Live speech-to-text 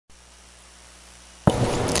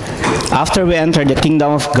After we enter the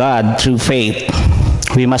kingdom of God through faith,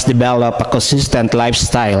 we must develop a consistent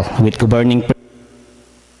lifestyle with governing.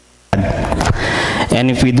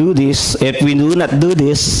 And if we do not do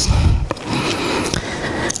this,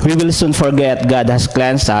 we will soon forget God has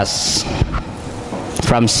cleansed us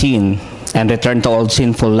from sin and return to old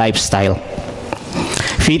sinful lifestyle.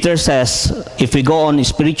 Peter says, if we go on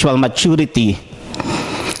spiritual maturity,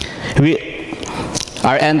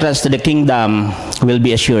 our entrance to the kingdom will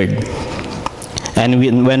be assured. And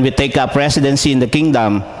when we take up residency in the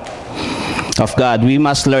kingdom of God, we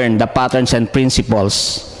must learn the patterns and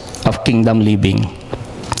principles of kingdom living.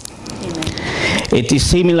 It is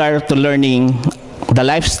similar to learning the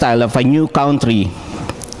lifestyle of a new country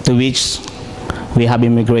to which we have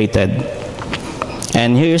immigrated.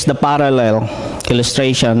 And here's the parallel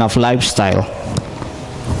illustration of lifestyle.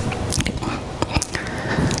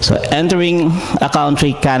 So entering a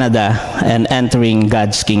country, Canada, and entering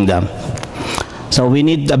God's kingdom. So we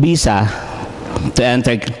need a visa to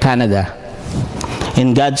enter Canada.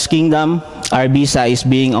 In God's kingdom, our visa is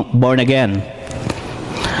being born again.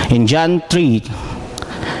 In John 3,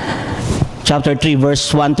 chapter 3,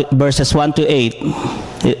 verses 1 to 8,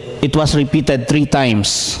 it was repeated 3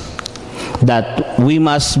 times that we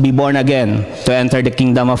must be born again to enter the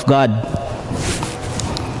kingdom of God.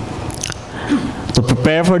 To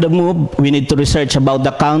prepare for the move, we need to research about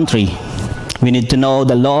the country. We need to know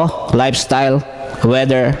the law, lifestyle,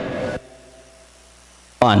 weather,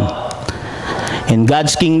 on. In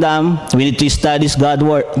God's kingdom, we need to study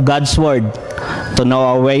God's word to know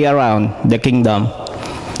our way around the kingdom,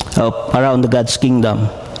 around God's kingdom.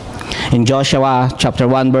 In Joshua chapter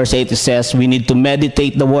 1 verse 8, it says we need to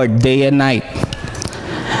meditate the word day and night.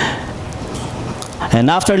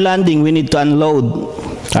 And after landing, we need to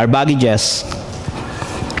unload our baggages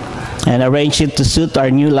and arrange it to suit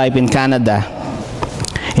our new life in Canada.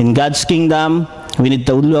 In God's kingdom, we need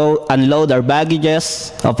to unload our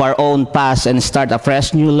baggages of our own past and start a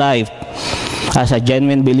fresh new life as a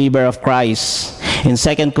genuine believer of Christ. In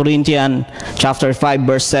 2 Corinthians chapter 5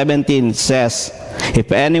 verse 17, it says,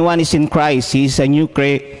 if anyone is in Christ, he is a new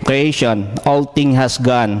creation. All things has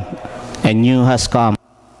gone and new has come.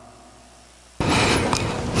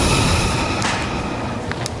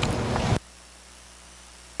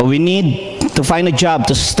 We need to find a job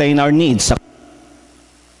to sustain our needs.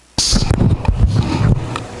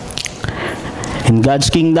 In God's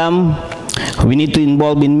kingdom, we need to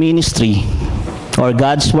involve in ministry or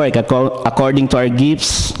God's work according to our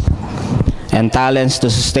gifts and talents to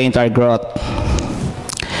sustain our growth.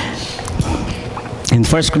 In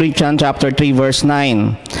 1 Corinthians chapter 3 verse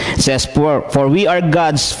 9, it says, for we are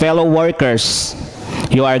God's fellow workers.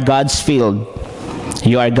 You are God's field.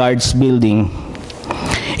 You are God's building.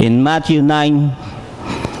 In Matthew 9,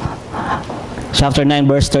 chapter 9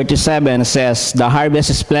 verse 37, it says, the harvest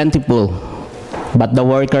is plentiful, but the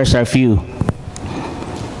workers are few.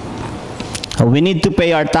 We need to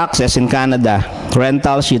pay our taxes in Canada,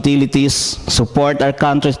 rentals, utilities, support our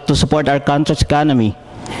country's economy.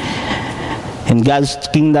 In God's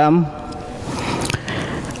kingdom,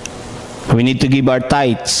 we need to give our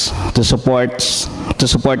tithes to support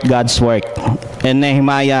God's work. In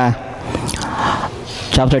Nehemiah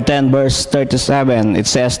chapter 10 verse 37, it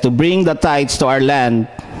says to bring the tithes to our land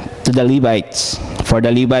to the Levites, for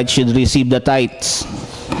the Levites should receive the tithes.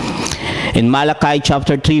 In Malachi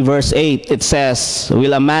chapter 3 verse 8, it says,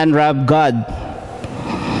 will a man rob God?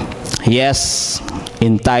 Yes,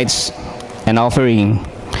 in tithes and offering.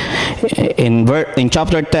 In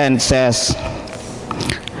chapter 10, it says,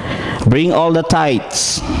 bring all the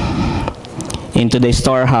tithes into the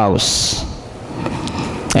storehouse.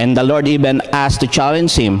 And the Lord even asked to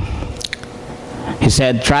challenge him. He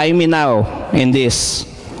said, try me now in this,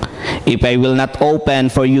 if I will not open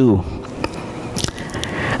for you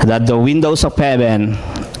that the windows of heaven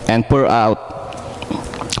and pour out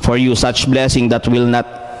for you such blessing that will not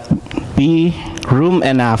be room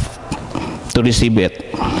enough to receive it.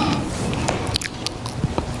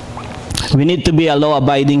 We need to be a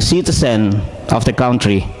law-abiding citizen of the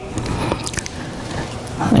country,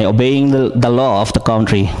 obeying the law of the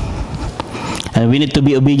country. And we need to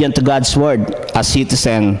be obedient to God's word as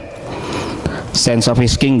citizens of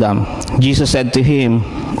his kingdom. Jesus said to him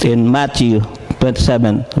in Matthew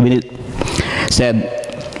 27,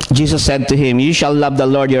 Jesus said to him, you shall love the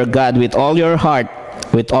Lord your God with all your heart,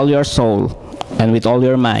 with all your soul, and with all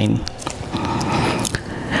your mind.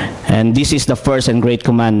 And this is the first and great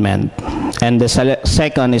commandment. And the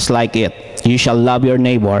second is like it. You shall love your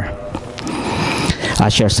neighbor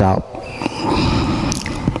as yourself.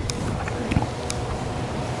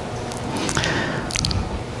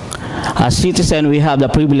 As citizens, we have the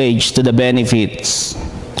privilege to the benefits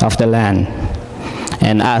of the land.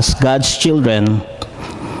 And as God's children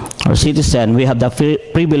or citizen, we have the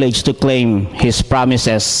privilege to claim His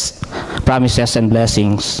promises and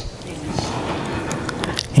blessings.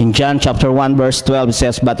 In John chapter 1 verse 12 it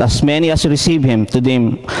says, "But as many as receive Him, to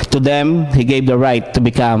them He gave the right to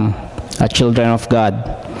become a children of God,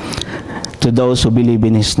 to those who believe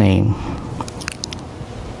in His name."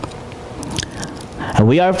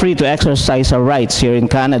 We are free to exercise our rights here in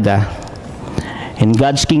Canada. In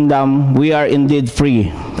God's kingdom, we are indeed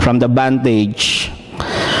free from the bondage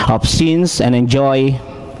of sins and enjoy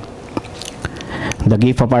the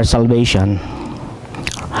gift of our salvation.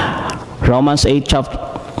 Romans 8,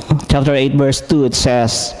 chapter 8, verse 2, it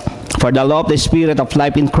says, "For the law of the Spirit of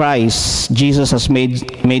life in Christ Jesus has made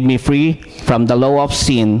me free from the law of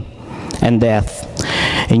sin and death."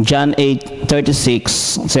 In John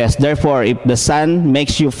 8:36 it says, "Therefore, if the Son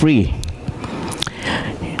makes you free,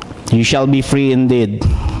 you shall be free indeed."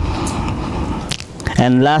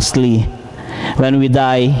 And lastly, when we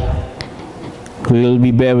die, we will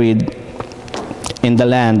be buried in the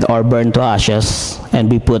land or burned to ashes and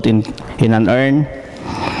be put in an urn,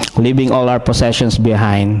 leaving all our possessions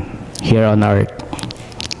behind here on earth.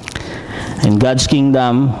 In God's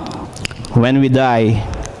kingdom, when we die,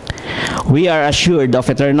 we are assured of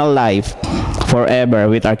eternal life forever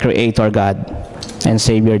with our Creator God and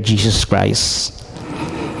Savior Jesus Christ.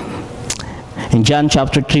 In John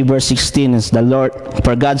chapter 3 verse 16 is the Lord,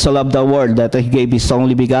 "For God so loved the world that He gave His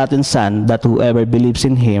only begotten Son, that whoever believes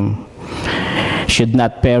in Him should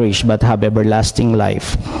not perish but have everlasting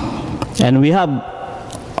life." And we have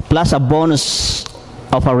plus a bonus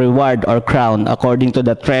of a reward or crown according to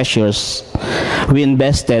the treasures we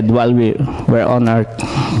invested while we were on earth.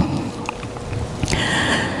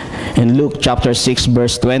 In Luke chapter 6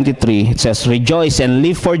 verse 23 it says, "Rejoice and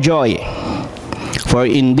live for joy, for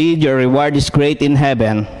indeed your reward is great in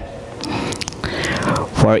heaven.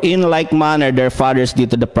 For in like manner their fathers did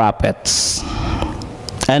to the prophets."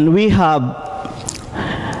 And we have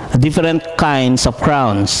different kinds of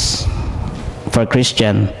crowns for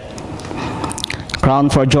Christian. Crown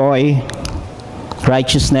for joy,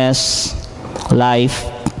 righteousness, life,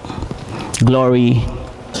 glory,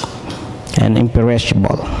 and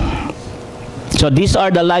imperishable. So these are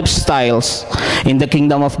the lifestyles in the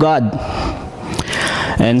kingdom of God.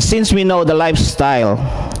 And since we know the lifestyle,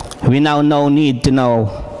 we now need to know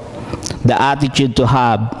the attitude to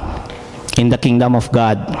have in the kingdom of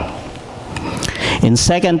God. In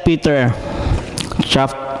 2 Peter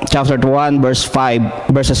chapter 1 verses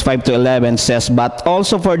 5 to 11 says, "But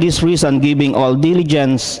also for this reason, giving all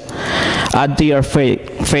diligence, add to your faith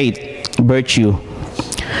virtue,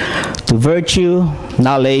 to virtue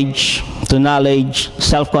knowledge, to knowledge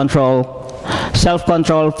self-control,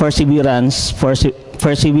 self-control perseverance,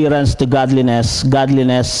 perseverance to godliness,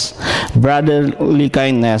 godliness brotherly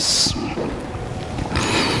kindness,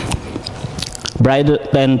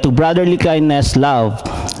 and to brotherly kindness love.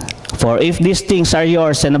 For if these things are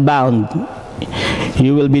yours and abound,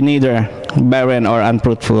 you will be neither barren or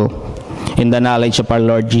unfruitful in the knowledge of our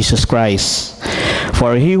Lord Jesus Christ.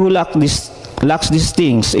 For he who lacks these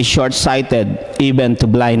things is short-sighted, even to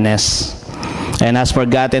blindness, and has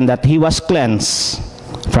forgotten that he was cleansed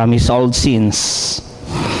from his old sins.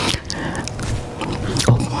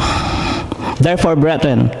 Therefore,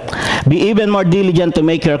 brethren, be even more diligent to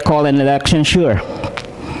make your call and election sure.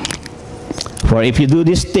 For if you do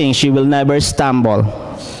these things, you will never stumble.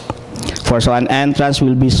 For so an entrance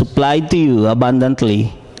will be supplied to you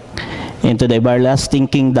abundantly into the everlasting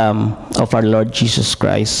kingdom of our Lord Jesus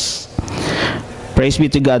Christ." Praise be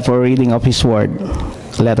to God for reading of His word.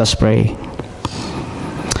 Let us pray.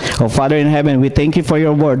 Oh, Father in heaven, we thank you for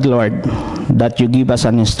your word, Lord, that you give us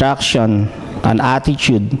an instruction, an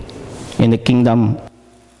attitude in the kingdom.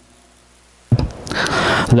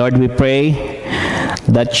 Lord, we pray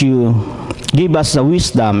that you give us the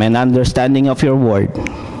wisdom and understanding of your word.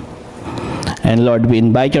 And Lord, we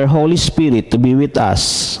invite your Holy Spirit to be with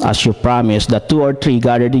us as you promised that 2 or 3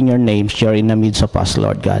 gathered in your name, you're in the midst of us,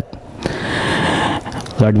 Lord God.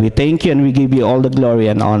 Lord, we thank you and we give you all the glory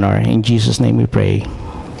and honor. In Jesus' name we pray.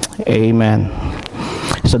 Amen.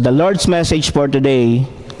 So the Lord's message for today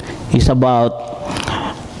is about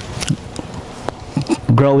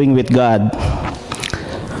growing with God.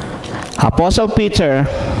 Apostle Peter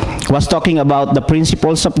was talking about the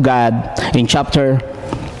principles of God in chapter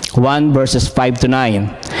 1 verses 5 to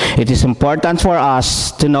 9. It is important for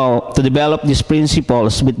us to know, to develop these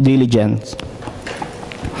principles with diligence.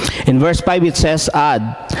 In verse 5 it says add.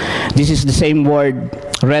 This is the same word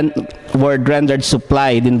rendered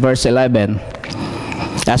supplied in verse 11.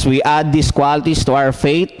 As we add these qualities to our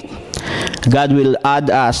faith, God will add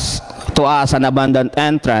to us an abundant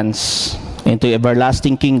entrance into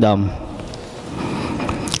everlasting kingdom.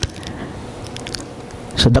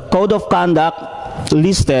 So the code of conduct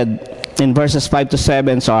listed in verses 5 to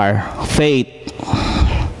 7 are: faith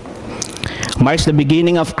marks the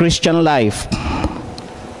beginning of Christian life.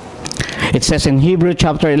 It says in Hebrews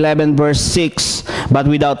chapter 11 verse 6, "But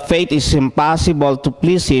without faith it is impossible to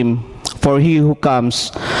please Him, for he who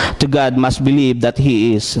comes to God must believe that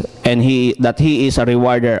He is, and that He is a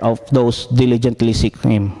rewarder of those diligently seek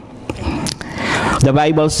Him." The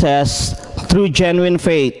Bible says, through genuine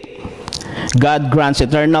faith, God grants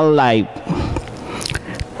eternal life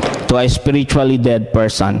to a spiritually dead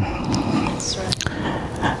person.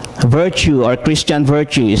 Virtue or Christian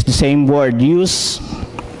virtue is the same word used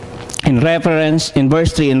in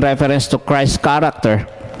verse 3 in reference to Christ's character.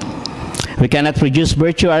 We cannot produce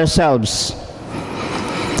virtue ourselves,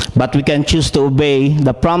 but we can choose to obey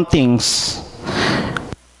the promptings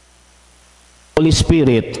of the Holy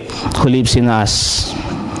Spirit who lives in us.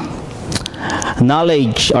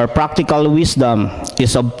 Knowledge or practical wisdom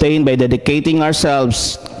is obtained by dedicating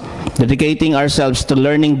ourselves to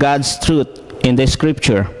learning God's truth in the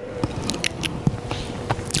Scripture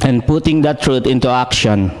and putting that truth into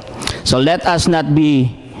action. So let us not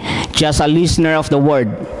be just a listener of the Word,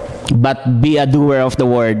 but be a doer of the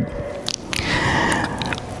Word.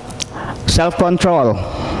 Self-control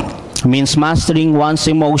means mastering one's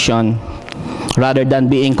emotion rather than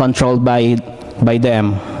being controlled by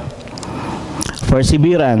them.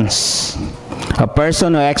 Perseverance. A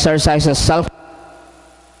person who exercises self-control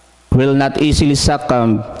will not easily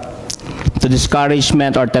succumb to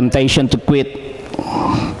discouragement or temptation to quit.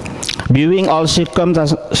 Viewing all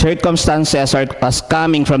circumstances as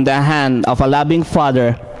coming from the hand of a loving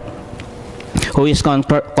Father who is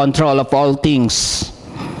control of all things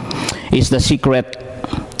is the secret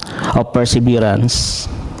of perseverance.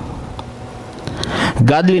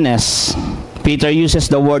 Godliness. Peter uses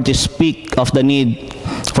the word to speak of the need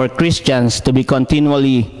for Christians to be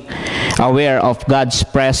continually aware of God's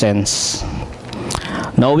presence,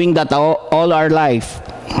 knowing that all our life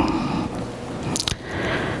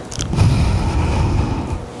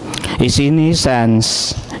is in His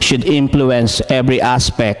hands should influence every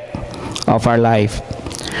aspect of our life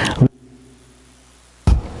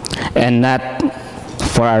and not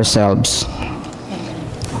for ourselves.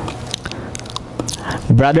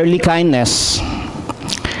 Brotherly kindness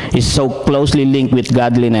is so closely linked with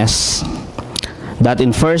godliness that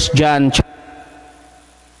in 1 John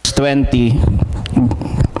 20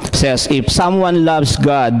 says, if someone loves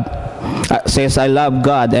God, says I love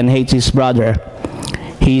God and hates his brother,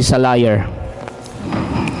 he is a liar.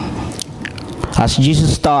 As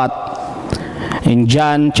Jesus taught in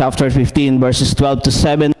John chapter 15 verses 12 to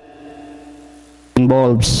 17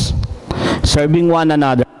 involves serving one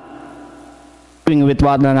another, with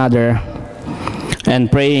one another,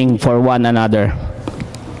 and praying for one another.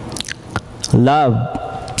 Love,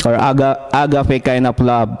 or agape kind of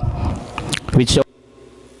love, which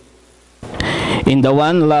in the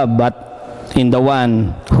one love, but in the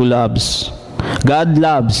one who loves. God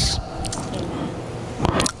loves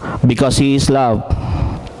because He is love.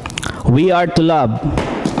 We are to love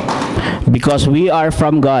because we are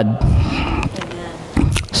from God.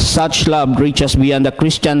 Such love reaches beyond the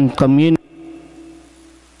Christian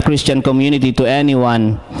community to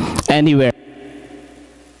anyone, anywhere,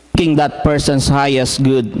 seeking that person's highest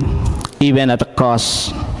good, even at a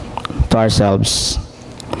cost to ourselves.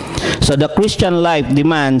 So the Christian life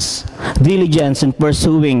demands diligence in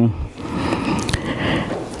pursuing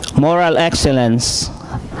moral excellence,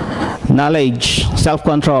 knowledge,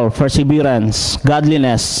 self-control, perseverance,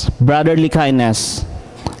 godliness, brotherly kindness,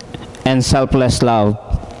 and selfless love.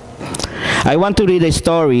 I want to read a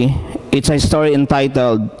story. It's a story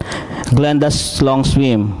entitled Glenda's Long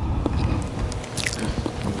Swim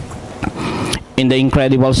in the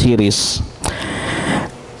Incredible series.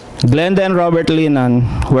 Glenda and Robert Lennon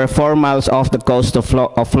were 4 miles off the coast of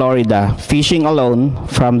Florida, fishing alone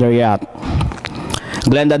from their yacht.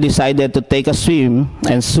 Glenda decided to take a swim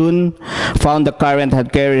and soon found the current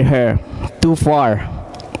had carried her too far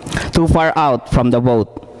out from the boat.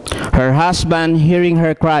 Her husband, hearing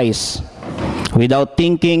her cries, without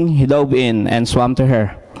thinking, he dove in and swam to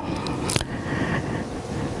her.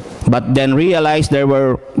 But then realized they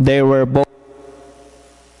were both.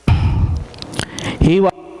 He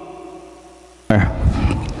was her,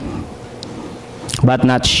 but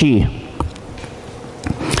not she.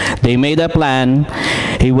 They made a plan.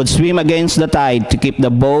 He would swim against the tide to keep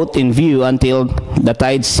the boat in view until the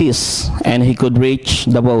tide ceased and he could reach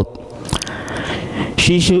the boat.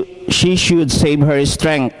 she should save her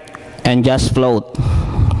strength and just float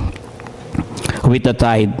with the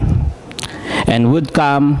tide, and would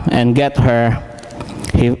come and get her.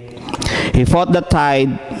 He fought the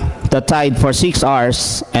tide for 6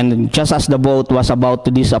 hours, and just as the boat was about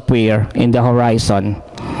to disappear in the horizon,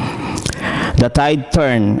 the tide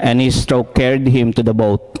turned, and his stroke carried him to the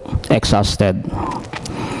boat, exhausted.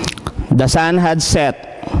 The sun had set.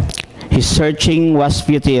 His searching was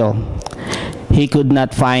futile. He could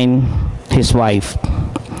not find his wife.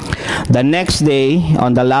 The next day,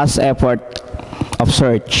 on the last effort of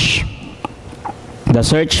search, the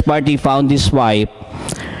search party found his wife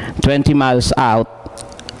 20 miles out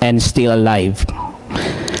and still alive.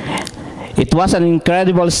 It was an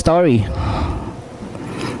incredible story.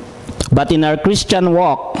 But in our Christian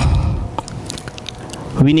walk,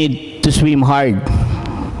 we need to swim hard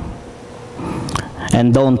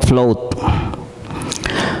and don't float.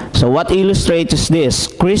 So what illustrates this?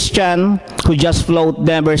 Christian who just float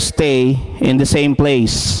never stay in the same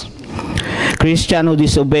place. Christian who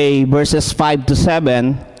disobey verses 5 to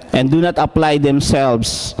 7 and do not apply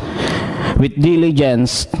themselves with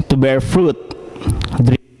diligence to bear fruit,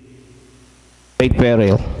 great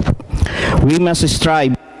peril. We must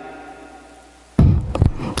strive.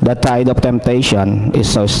 The tide of temptation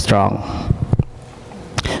is so strong.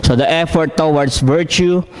 So the effort towards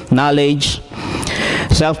virtue, knowledge,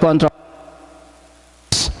 self-control,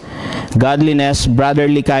 godliness,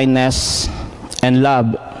 brotherly kindness, and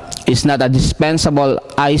love is not a dispensable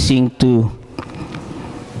icing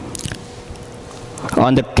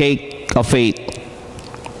on the cake of faith.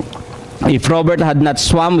 If Robert had not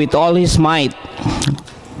swum with all his might,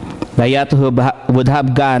 the yacht would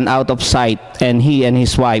have gone out of sight, and he and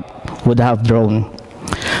his wife would have drowned.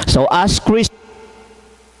 So as Christians,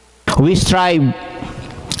 we strive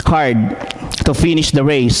hard to finish the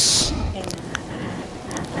race.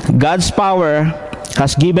 God's power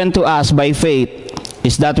has given to us by faith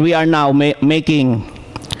is that we are now making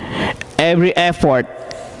every effort,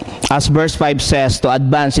 as verse 5 says, to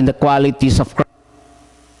advance in the qualities of Christ.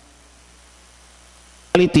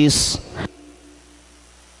 Qualities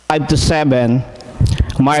 5 to 7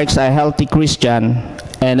 marks a healthy Christian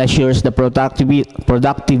and assures the productivity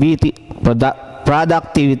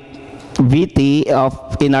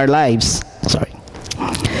in our lives. Sorry.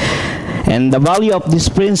 And the value of these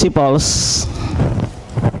principles,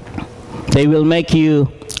 they will make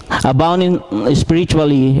you abounding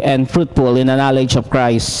spiritually and fruitful in the knowledge of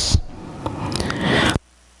Christ.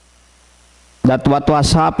 That what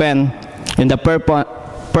was happened in the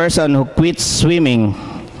person who quits swimming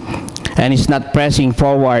and is not pressing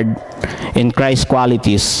forward in Christ's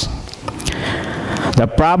qualities. The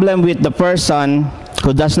problem with the person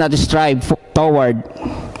who does not strive toward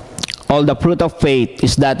all the fruit of faith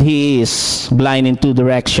is that he is blind in two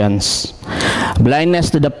directions. Blindness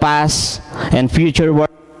to the past and future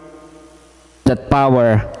work that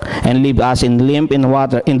power and leave us in limp in the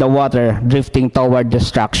water, drifting toward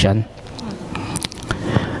destruction.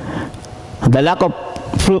 The lack of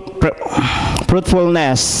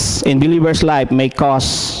fruitfulness in believer's life may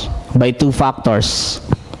cause by two factors.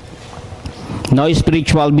 No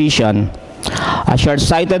spiritual vision. A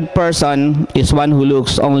short-sighted person is one who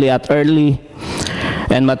looks only at earthly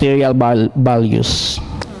and material values,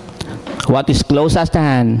 what is close at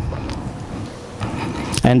hand,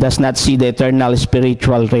 and does not see the eternal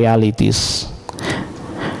spiritual realities.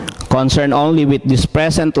 Concerned only with this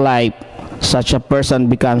present life, such a person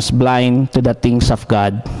becomes blind to the things of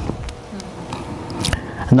God.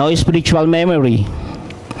 No spiritual memory,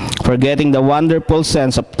 forgetting the wonderful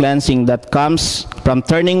sense of cleansing that comes from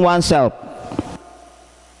turning oneself.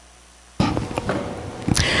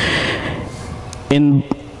 In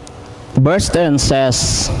verse 10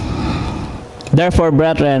 says, "Therefore,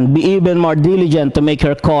 brethren, be even more diligent to make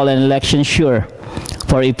your call and election sure.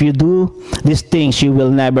 For if you do these things, you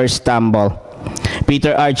will never stumble."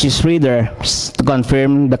 Peter urges readers to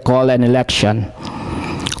confirm the call and election,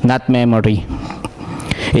 not memory.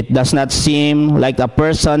 It does not seem like a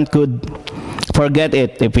person could forget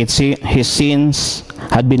it if his sins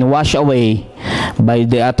had been washed away by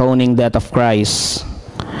the atoning death of Christ.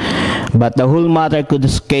 But the whole matter could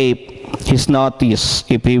escape his notice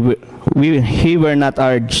if he were not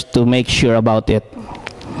urged to make sure about it.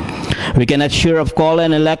 We cannot sure of call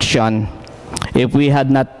and election if we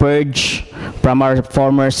had not purged from our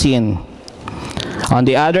former sin. On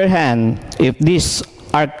the other hand, if these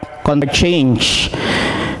are changed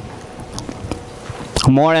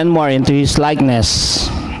more and more into his likeness,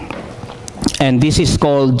 and this is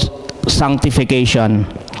called sanctification,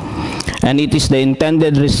 and it is the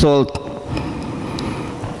intended result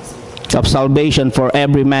of salvation for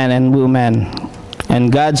every man and woman.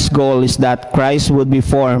 And God's goal is that Christ would be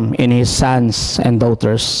formed in his sons and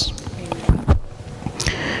daughters.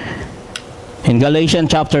 In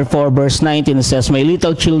Galatians chapter 4, verse 19, it says, "My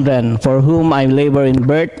little children, for whom I labor in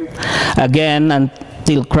birth, again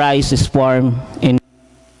until Christ is formed in."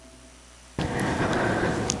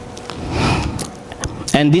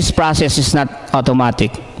 And this process is not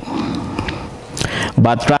automatic,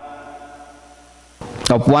 but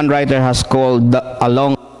of one writer has called a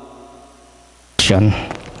long action.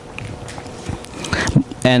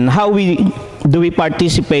 And how do we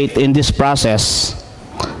participate in this process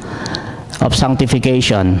of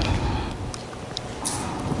sanctification?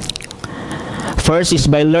 First is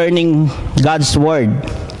by learning God's Word.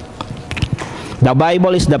 The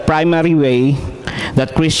Bible is the primary way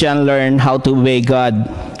that Christians learn how to obey God.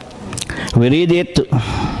 We read it to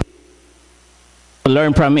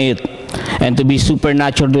learn from it and to be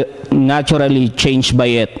naturally changed by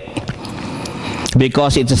it,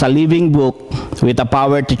 because it is a living book with the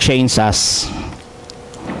power to change us.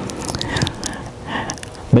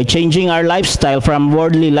 By changing our lifestyle from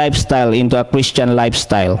worldly lifestyle into a Christian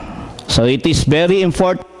lifestyle. So it is very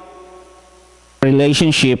important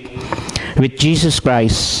relationship with Jesus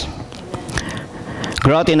Christ.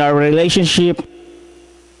 Growth in our relationship,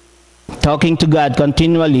 talking to God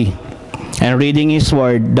continually, and reading His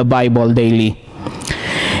Word, the Bible, daily.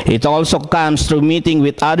 It also comes through meeting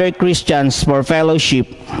with other Christians for fellowship,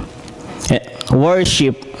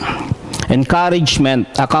 worship, encouragement,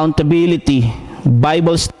 accountability,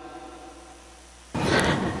 Bible study,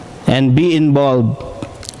 and be involved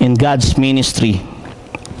in God's ministry.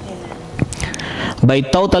 By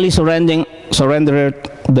totally surrendering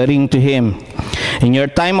to Him. In your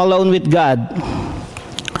time alone with God,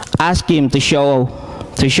 ask Him to show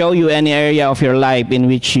you any area of your life in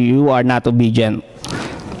which you are not obedient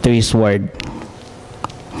to His Word.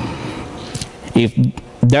 If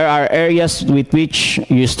there are areas with which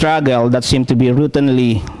you struggle that seem to be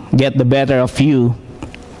routinely get the better of you,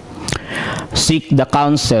 seek the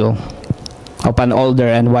counsel of an older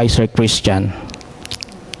and wiser Christian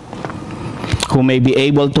who may be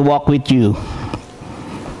able to walk with you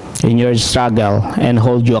in your struggle and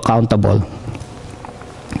hold you accountable.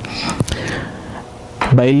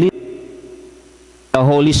 By listening to the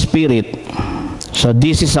Holy Spirit, so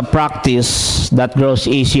this is a practice that grows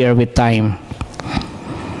easier with time.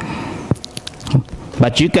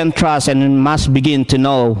 But you can trust and must begin to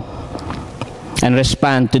know and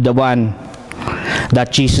respond to the one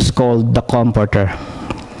that Jesus called the Comforter,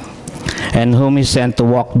 and whom He sent to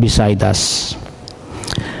walk beside us.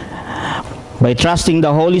 By trusting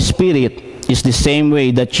the Holy Spirit is the same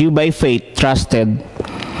way that you by faith trusted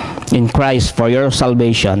in Christ for your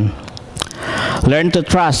salvation. Learn to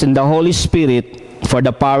trust in the Holy Spirit for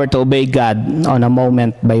the power to obey God on a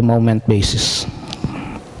moment-by-moment basis.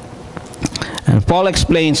 And Paul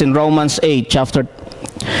explains in Romans 8, chapter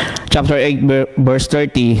 8, verse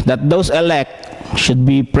 30, that those elect should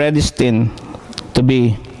be predestined to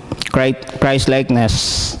be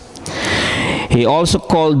Christ-likeness. He also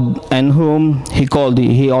called, and whom He called,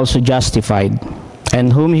 He also justified.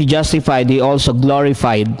 And whom He justified, He also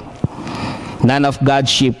glorified. None of God's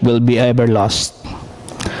sheep will be ever lost.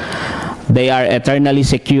 They are eternally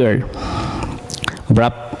secure.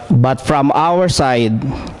 But from our side,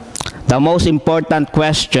 the most important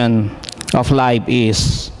question of life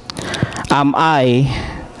is, am I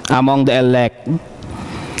among the elect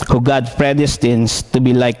who God predestines to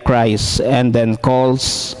be like Christ and then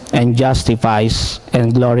calls and justifies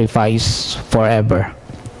and glorifies forever?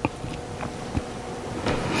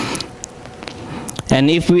 And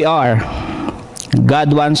if we are,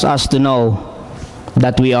 God wants us to know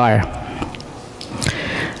that we are.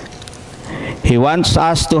 He wants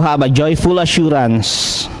us to have a joyful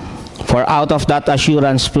assurance, for out of that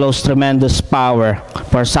assurance flows tremendous power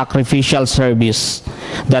for sacrificial service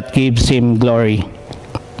that gives Him glory.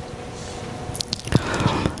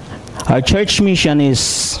 Our church mission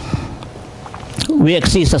is, we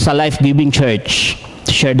exist as a life-giving church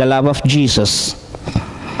to share the love of Jesus,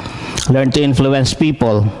 learn to influence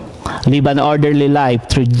people, live an orderly life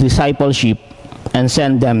through discipleship, and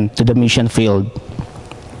send them to the mission field.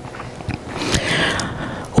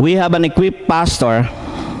 We have an equipped pastor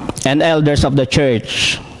and elders of the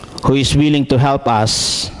church who is willing to help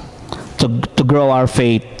us to grow our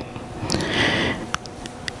faith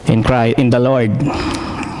in Christ, in the Lord.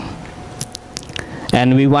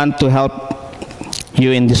 And we want to help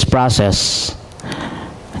you in this process.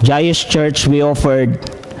 Jayus Church, we offered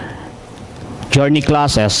journey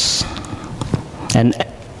classes, and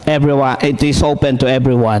everyone, it is open to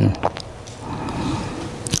everyone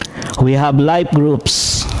We have life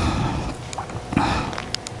groups.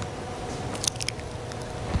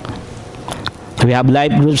 We have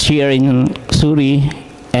life groups here in Suri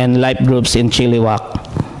and life groups in Chilliwack.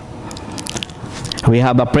 We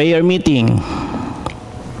have a prayer meeting.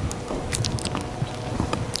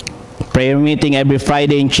 Prayer meeting every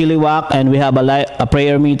Friday in Chilliwack, and we have a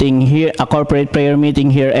prayer meeting here, a corporate prayer meeting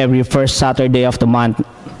here every first Saturday of the month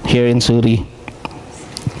here in Suri.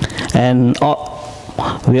 And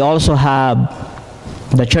we also have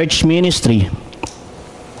the church ministry.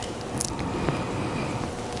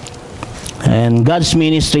 And God's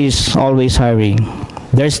ministry is always hiring.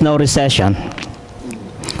 There's no recession.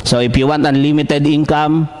 So if you want unlimited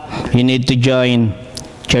income, you need to join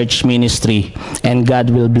church ministry, and God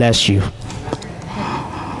will bless you.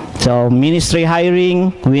 So ministry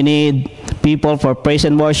hiring, we need people for praise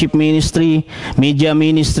and worship ministry, media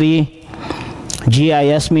ministry,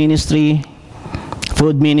 GIS ministry,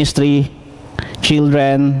 food ministry,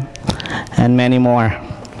 children, and many more.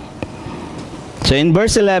 So in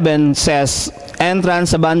verse 11 says,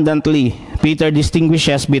 entrance abundantly. Peter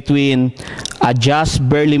distinguishes between a just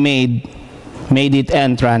barely made it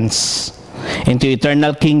entrance into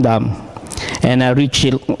eternal kingdom and a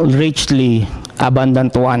richly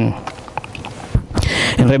abundant one.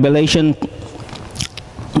 In Revelation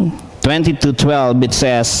 22:12 it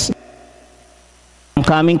says, I'm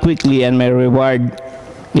coming quickly, and my reward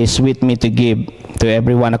is with me to give to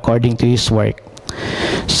everyone according to his work.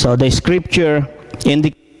 So the scripture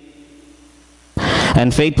indicates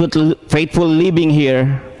and faithful living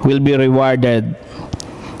here will be rewarded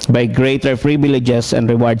by greater privileges and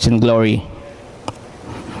rewards in glory.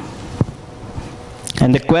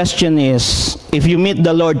 And the question is, if you meet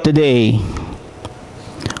the Lord today,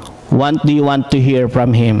 what do you want to hear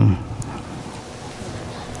from Him?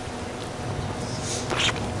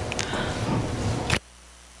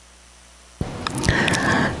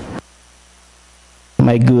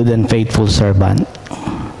 My good and faithful servant.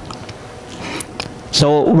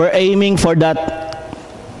 So we're aiming for that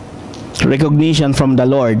recognition from the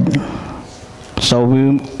Lord. So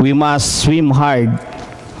we must swim hard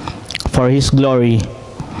for His glory